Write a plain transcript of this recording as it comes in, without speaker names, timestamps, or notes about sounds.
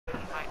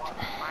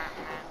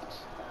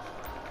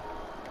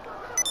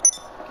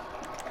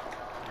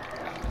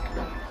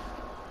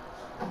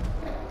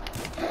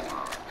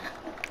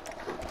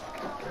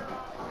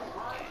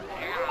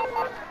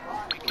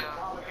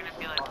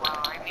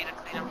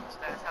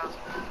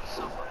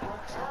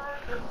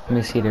Let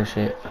me see this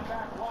shit.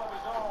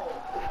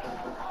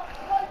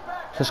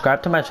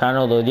 Subscribe to my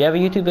channel though. Do you have a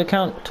YouTube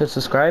account to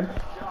subscribe?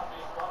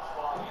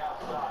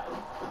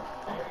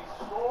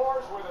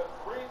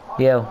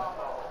 Yo.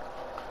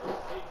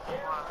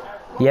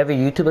 You have a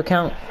YouTube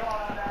account?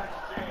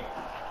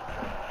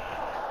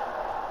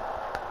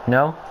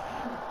 No?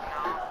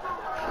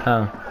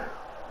 Oh.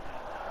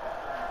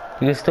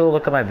 You can still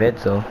look at my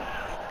vids though.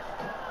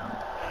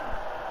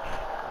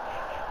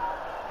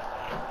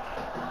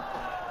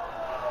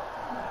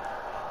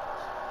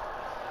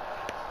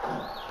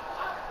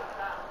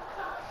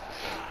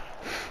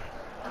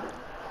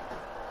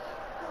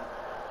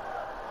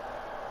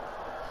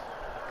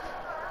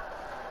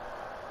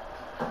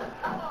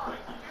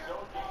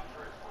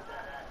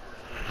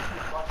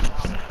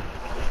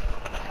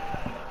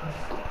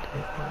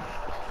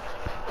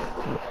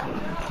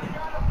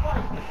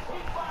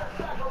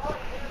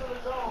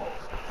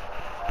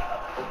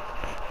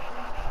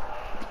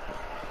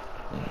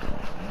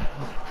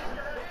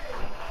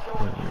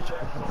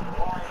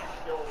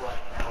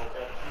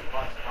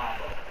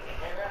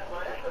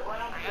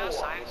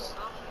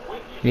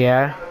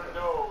 Yeah.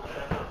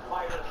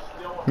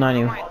 Not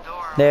you.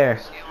 There.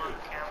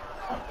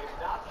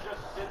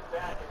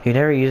 You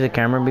never used a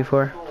camera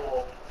before?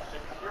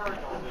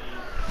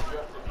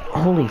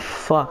 Holy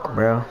fuck,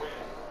 bro.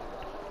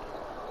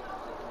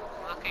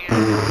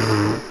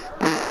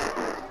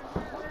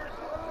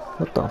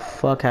 What the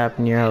fuck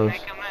happened to your house?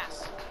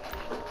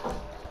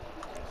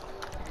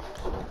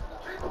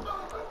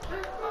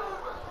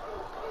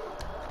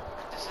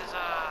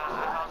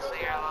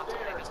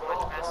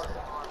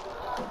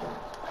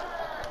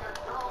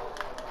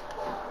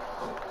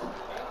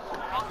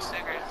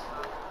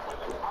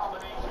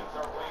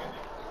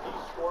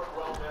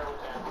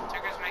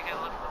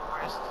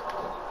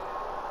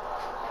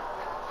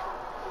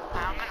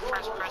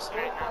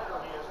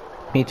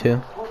 Me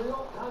too.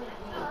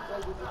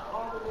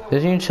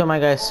 Doesn't even show my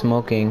guy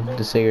smoking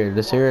the cigarette.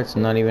 The cigarette's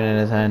not even in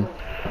his hand.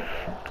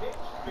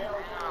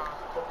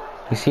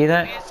 You see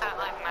that?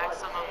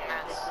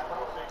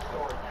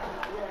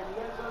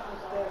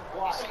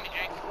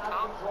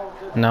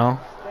 No.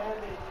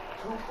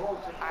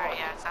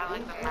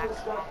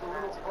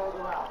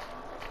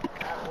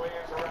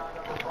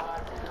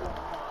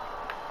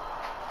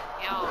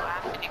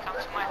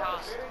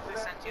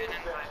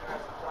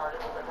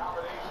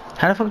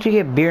 How the fuck did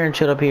you get beer and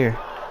shit up here?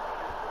 I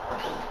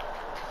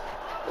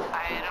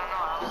don't know,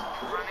 I was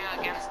running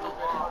against the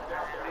wall and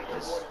I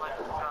just like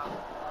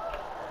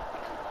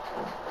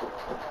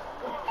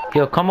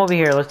Yo, come over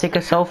here, let's take a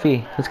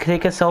selfie. Let's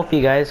take a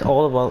selfie, guys.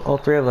 All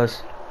three of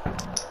us.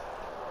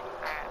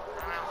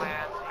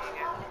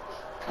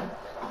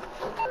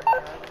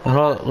 Hold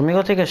on, let me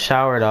go take a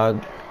shower,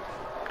 dog.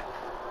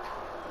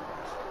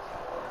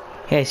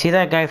 Hey, see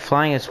that guy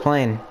flying his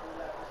plane?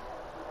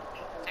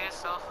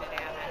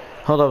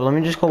 Hold up, let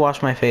me just go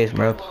wash my face,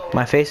 bro.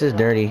 My face is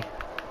dirty.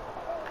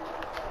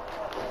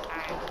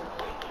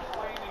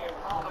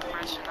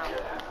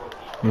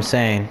 I'm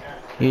saying,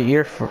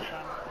 you're for.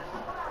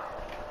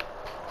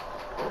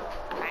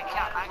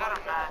 I got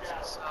a mask,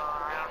 so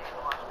I don't need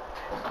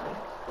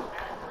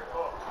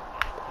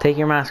one. Take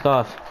your mask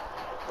off.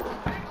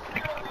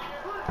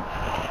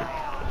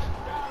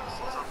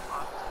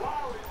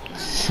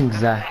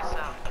 Exactly.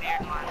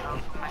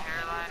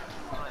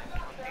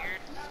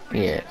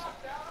 Yeah.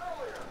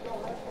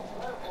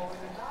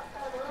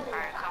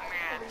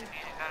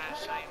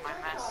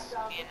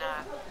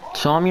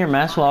 Show him your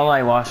mess while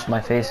I wash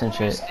my face and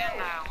shit. We're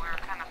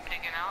kind of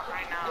pigging out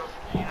right now,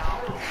 you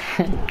know.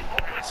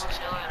 We're just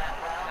chilling and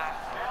we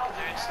got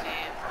thirsty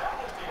and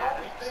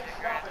having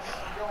cigarettes,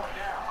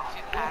 a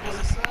few packs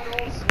of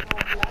cigarettes,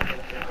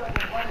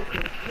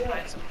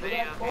 playing some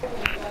video games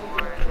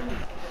before.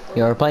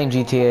 Yo, we're playing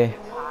GTA.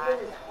 Put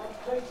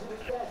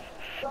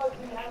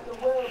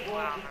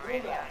on the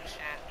radio and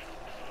shit.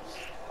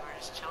 We're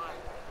just chilling.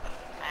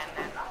 And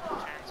then it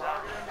turns out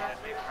we made a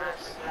big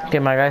mess. Okay,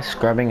 my guy's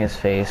scrubbing his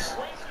face.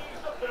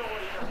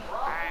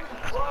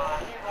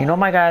 You know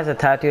my guy has a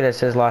tattoo that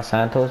says Los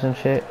Santos and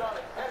shit?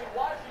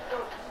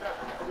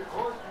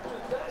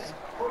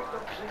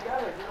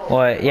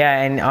 What?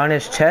 Yeah, and on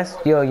his chest,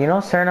 yo, you know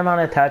a certain amount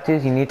of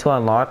tattoos you need to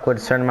unlock with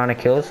a certain amount of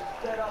kills?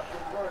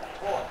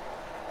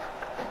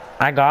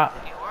 I got,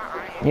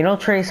 you know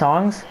Trey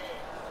Songz?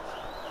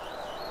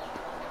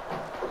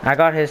 I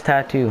got his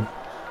tattoo.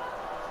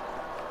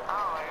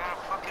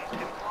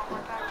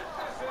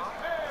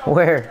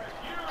 Where?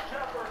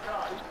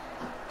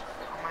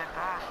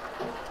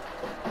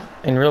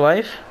 In real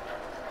life?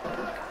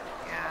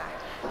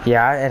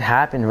 Yeah, it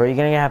happened, bro. You're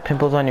gonna have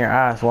pimples on your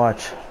ass,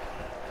 watch.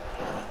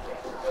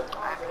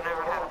 I've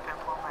never had a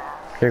pimple on my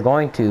ass. You're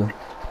going to.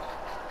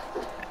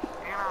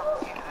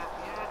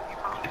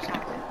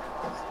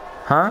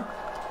 Huh?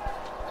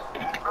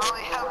 You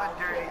probably have a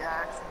dirty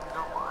ass and you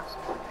don't wash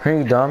it. Are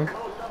you dumb?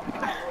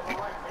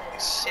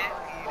 Shit,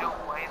 you don't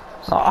wipe.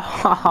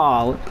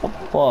 Oh, what the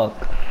fuck?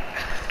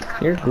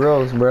 You're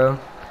gross, bro.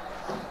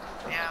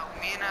 Yeah,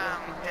 me and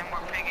him were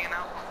pigging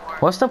out before.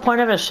 What's the point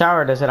of a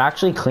shower? Does it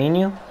actually clean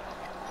you?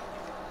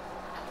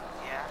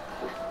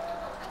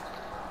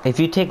 If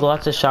you take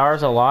lots of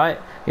showers a lot,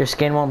 your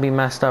skin won't be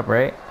messed up,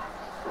 right?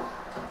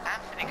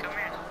 Anthony, come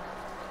here.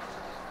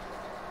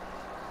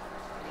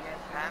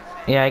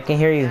 Anthony. Yeah, I can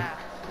hear you. Yeah.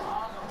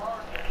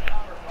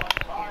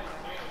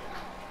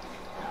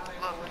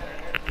 Look.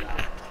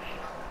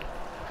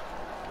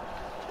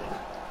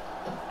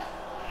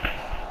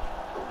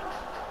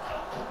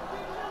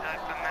 You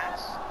like the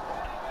mess?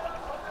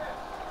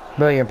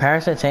 Bro, your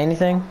parents didn't say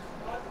anything?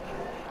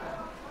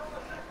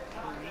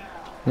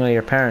 No,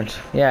 your parents.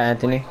 Yeah,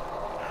 Anthony.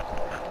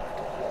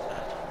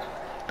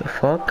 The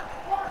fuck?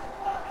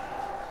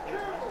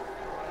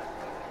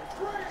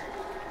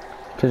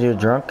 Cause you're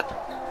drunk?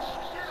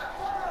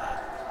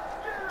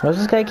 Why does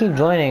this guy keep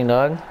joining,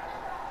 dog?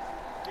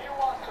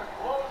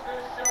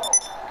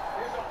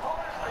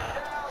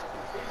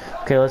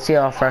 Okay, let's see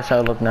how fresh I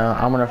look now.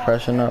 I'm gonna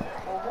freshen up.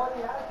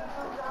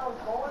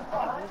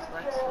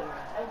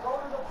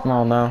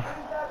 Oh no.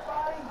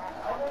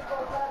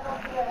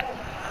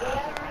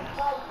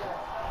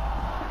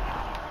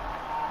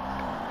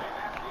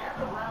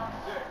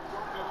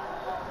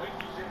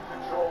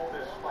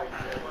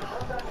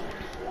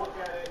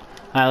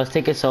 Alright, let's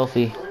take a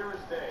selfie. Wait,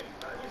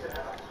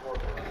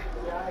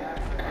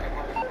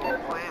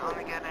 let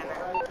me get in it.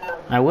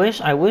 I wish,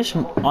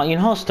 you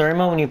know how story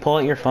mode when you pull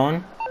out your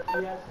phone?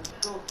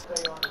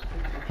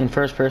 In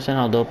first person,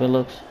 how dope it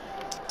looks?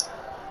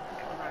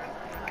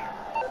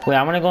 Wait,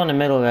 I'm gonna go in the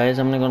middle, guys.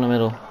 I'm gonna go in the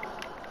middle.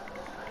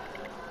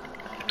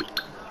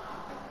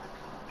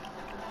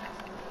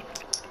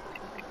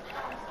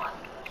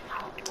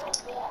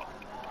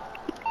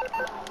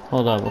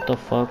 Hold up, what the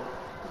fuck?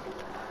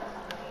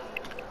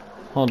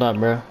 Hold up,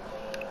 bro.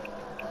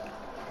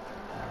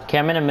 Okay,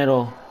 I'm in the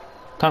middle.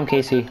 Come,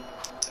 Casey.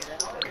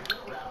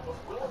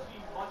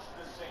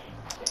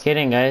 Get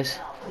in, guys. Is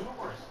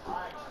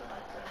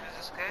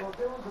this good?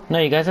 No,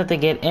 you guys have to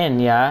get in,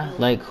 yeah?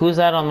 Like, who's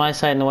that on my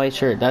side in the white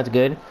shirt? That's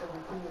good.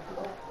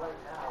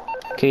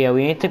 Okay, yeah,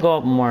 we need to go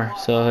up more.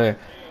 So, here.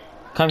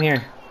 Come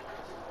here.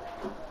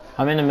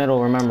 I'm in the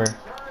middle, remember.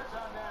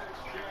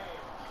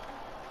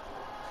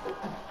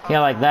 Yeah,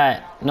 like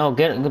that. No,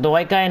 get the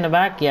white guy in the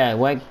back. Yeah,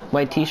 white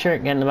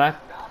t-shirt, get in the back.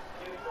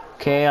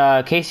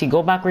 Okay, Casey,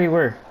 go back where you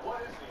were.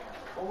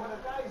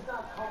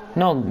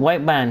 No,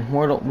 white band.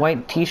 Where the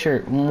white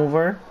t-shirt.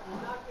 Mover.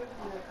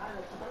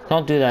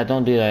 Don't do that,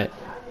 don't do that.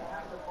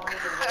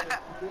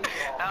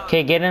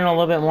 Okay, get in a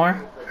little bit more.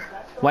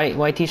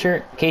 White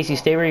t-shirt. Casey,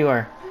 stay where you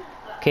are.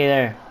 Okay,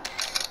 there.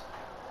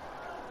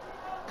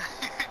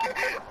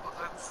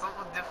 It's so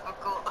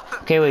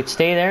difficult. Okay, wait,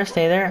 stay there,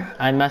 stay there.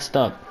 I messed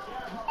up.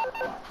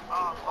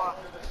 Oh, fuck.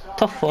 What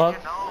the fuck?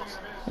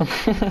 Your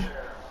nose.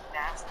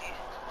 Nasty.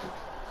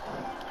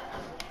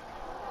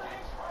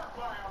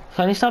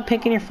 Can you stop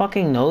picking your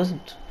fucking nose?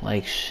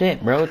 Like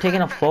shit, bro. We're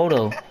taking a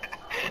photo.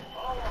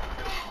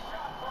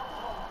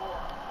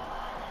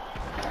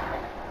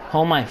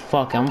 Oh my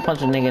fuck, I'm gonna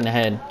punch a nigga in the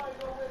head.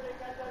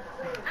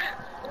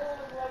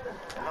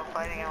 No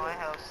fighting in my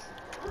house.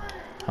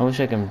 I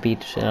wish I can beat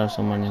the shit out of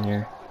someone in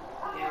here.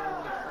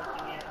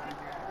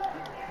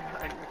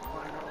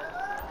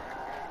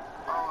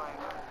 Oh my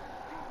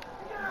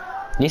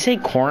god. You say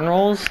corn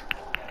rolls?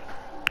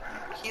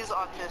 He's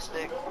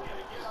autistic.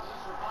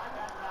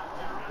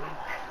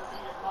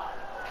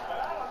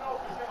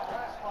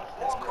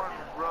 It's corn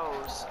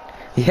rose.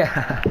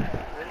 Yeah.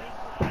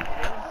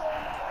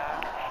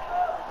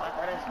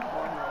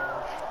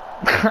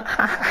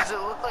 Does it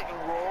look like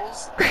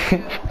rolls?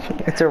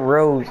 It's a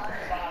rose.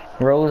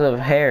 Rose of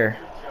hair.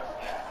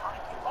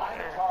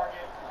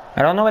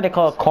 I don't know what they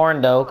call it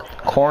corn though.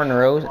 Corn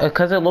rose.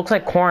 Because it looks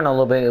like corn a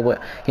little bit.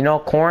 You know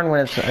corn when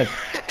it's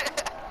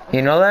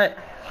you know that?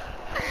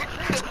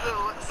 It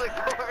looks like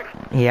corn.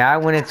 Yeah,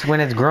 when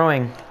it's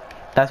growing.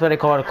 That's what they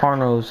call it, a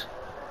corn rose.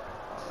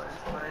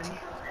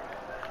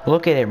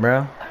 Look at it,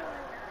 bro.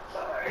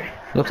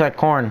 Looks like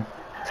corn.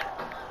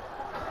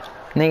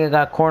 Nigga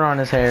got corn on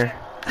his hair.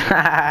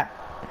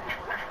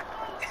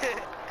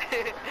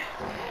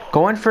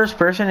 Go in first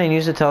person and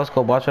use the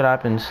telescope. Watch what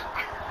happens.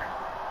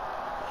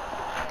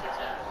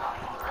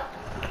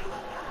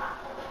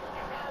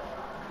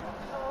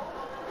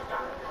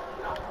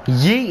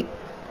 Yeet.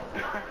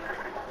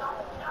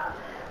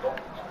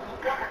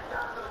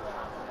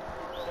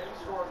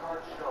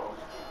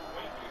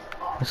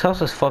 This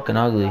house is fucking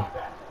ugly.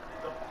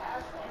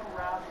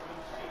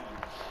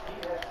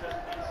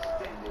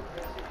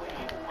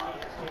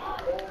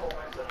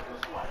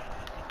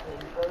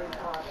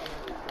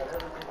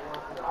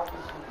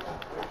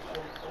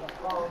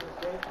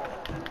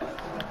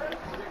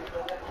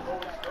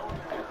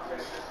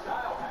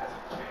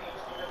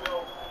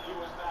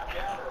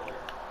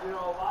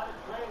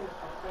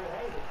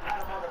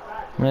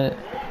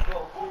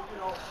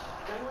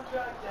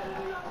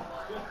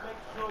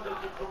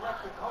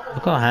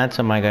 Look how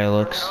handsome my guy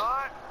looks.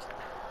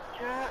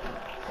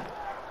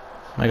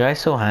 My guy's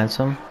so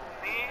handsome.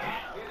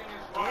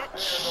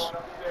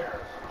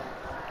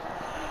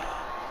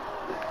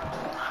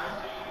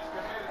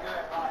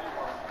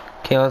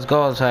 Okay, let's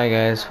go outside,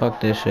 guys. Fuck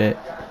this shit.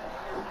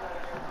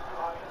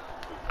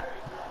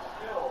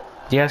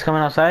 You guys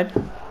coming outside?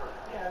 Not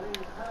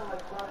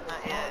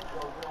yet.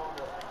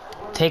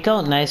 Take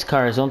out nice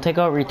cars. Don't take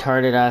out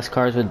retarded ass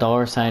cars with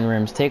 $sign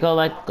rims. Take out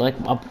like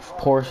a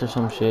Porsche or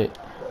some shit.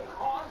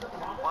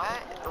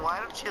 Why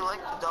don't you like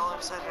the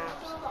 $sign rims?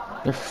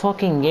 They're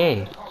fucking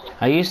gay.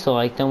 I used to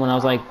like them when I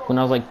was like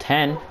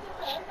 10. When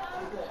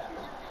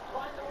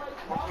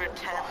you were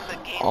 10, the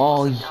game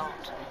Oh, was out.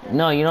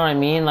 no, you know what I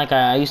mean? Like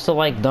I used to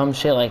like dumb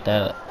shit like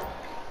that.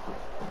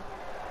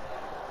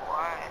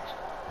 Why?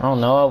 I don't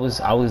know. I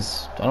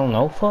don't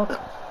know. Fuck.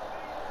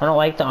 I don't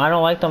like them. I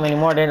don't like them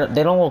anymore. They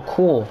don't look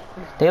cool.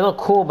 They look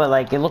cool, but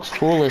like it looks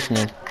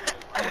foolishness.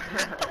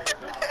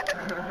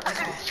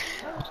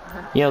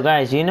 Yo,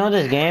 guys, you know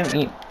this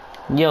game?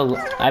 Yo,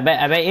 I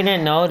bet you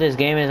didn't know this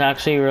game is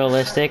actually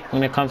realistic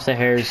when it comes to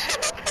hairs.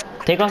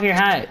 Take off your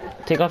hat.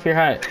 Take off your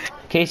hat.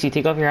 Casey,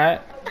 take off your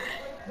hat.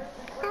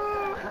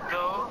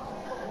 No.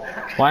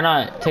 Why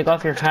not? Take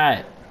off your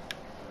hat.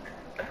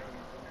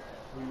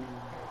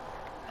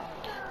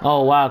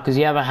 Oh wow, cause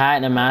you have a hat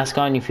and a mask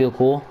on, you feel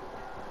cool.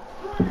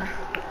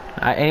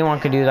 Anyone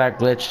could do that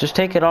glitch. Just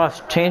take it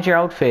off. Change your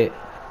outfit.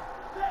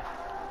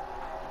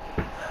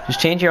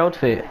 Just change your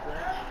outfit.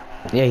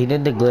 Yeah, he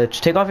did the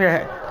glitch. Take off your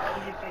hat.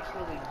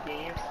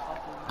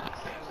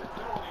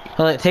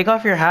 Take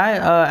off your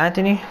hat,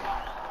 Anthony.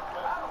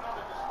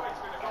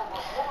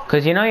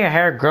 Cause you know your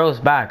hair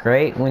grows back,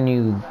 right? When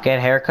you get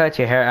haircuts,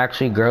 your hair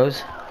actually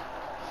grows.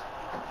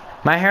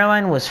 My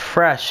hairline was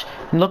fresh.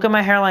 Look at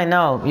my hairline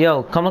now.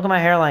 Yo, come look at my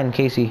hairline,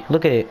 Casey.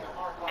 Look at it.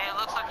 Hey, it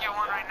looks like you're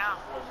one right now.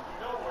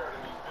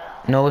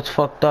 No, it's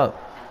fucked up.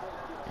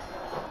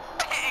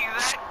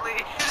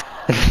 Exactly.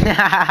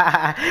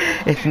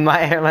 It's my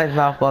hairline's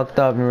not fucked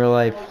up in real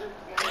life.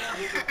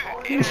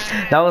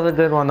 That was a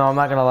good one though, I'm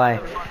not gonna lie.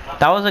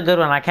 That was a good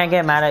one. I can't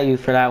get mad at you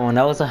for that one.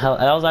 That was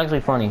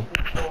actually funny.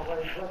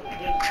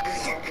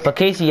 But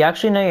Casey, you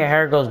actually know your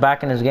hair goes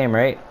back in this game,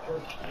 right?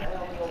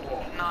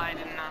 No, I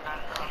didn't know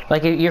that.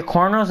 Like your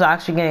cornrows are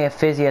actually gonna get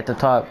fizzy at the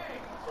top.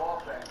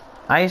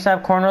 I used to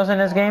have cornrows in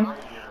this game.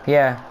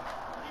 Yeah.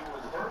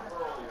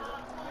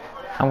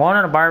 I'm going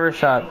to the barber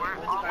shop. All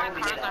my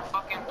cars are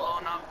fucking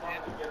blown up,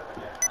 dude.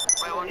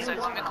 Wait 1 sec,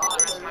 let me call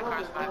the rest of my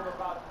cars back.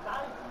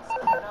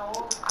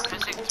 I'm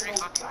missing 3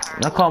 fucking cars.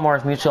 I'll call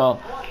Morris Mutual.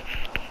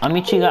 I'll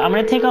meet you guys. I'm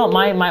gonna take out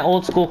my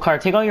old school car.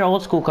 Take out your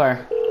old school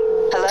car.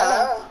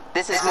 Hello,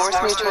 this is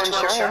Morse Mutual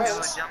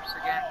Insurance.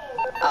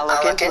 I'll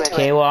look into it.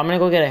 Okay, well I'm gonna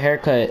go get a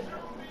haircut. Anthony,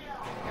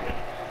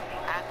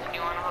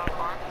 you wanna hop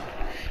on?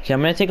 Yeah,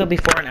 I'm gonna take a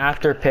before and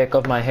after pic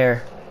of my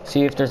hair.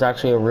 See if there's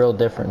actually a real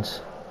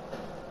difference.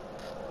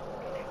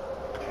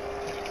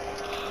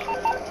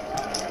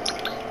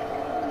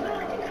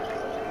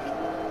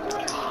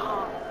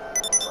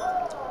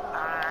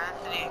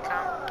 Anthony,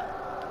 come.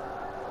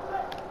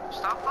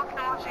 Stop fucking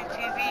watching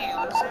TV, you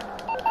listen.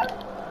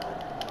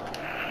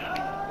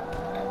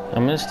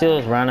 I'm gonna steal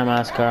this random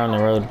ass car on the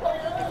road.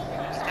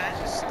 This guy's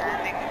just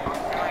standing in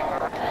my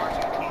garage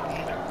watching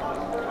TV.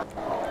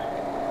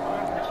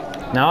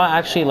 Now I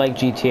actually like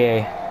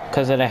GTA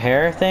because of the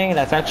hair thing.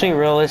 That's actually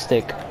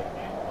realistic.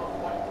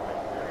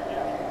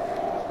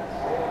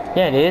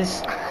 Yeah, it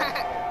is.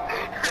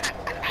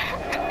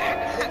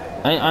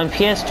 On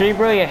PS3,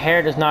 bro, your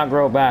hair does not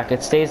grow back.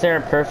 It stays there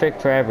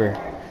perfect forever.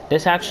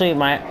 This actually,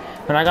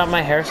 when I got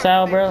my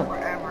hairstyle, bro,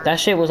 that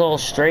shit was all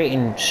straight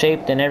and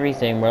shaped and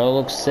everything, bro. It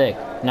looks sick.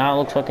 Now it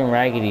looks fucking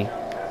raggedy.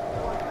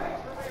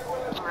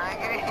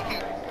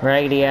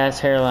 Raggedy ass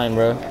hairline,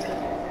 bro.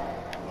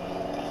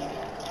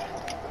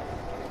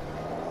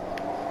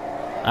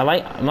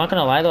 I'm not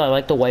gonna lie though, I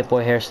like the white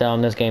boy hairstyle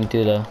in this game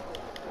too though.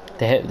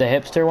 The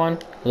hipster one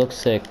looks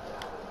sick.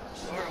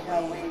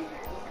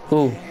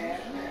 Who? Yeah,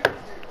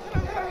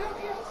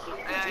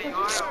 you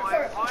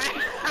are a white boy.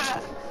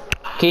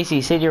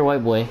 Casey, say you're a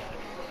white boy.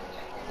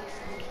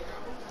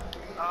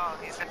 Oh,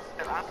 he said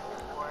I'm a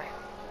white boy.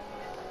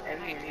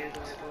 And he is a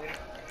white boy.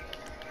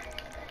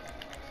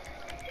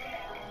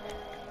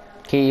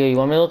 Okay, yo, you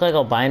want me to look like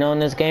albino in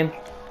this game?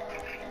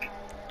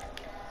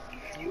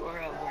 You are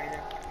albino.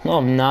 No,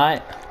 I'm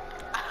not.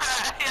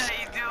 Yeah,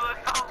 you do look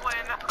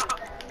albino.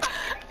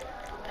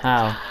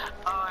 How?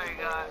 Oh my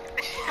god.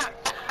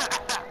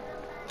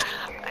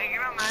 I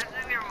can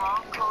imagine your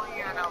mom calling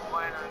you an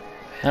albino.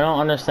 I don't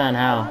understand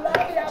how. Your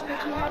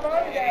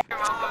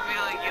mom would be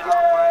like, you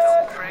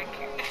albino prick.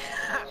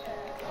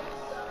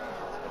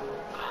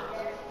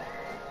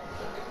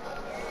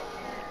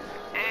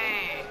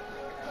 Hey.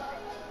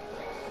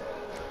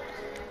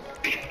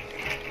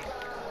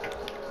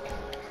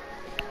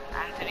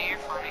 Anthony, you're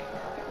funny.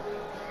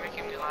 You're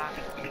making me laugh.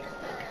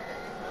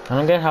 I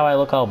don't get how I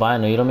look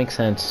albino. You don't make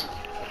sense.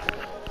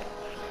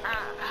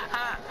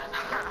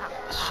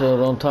 So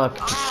don't talk.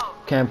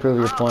 Can't prove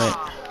your point.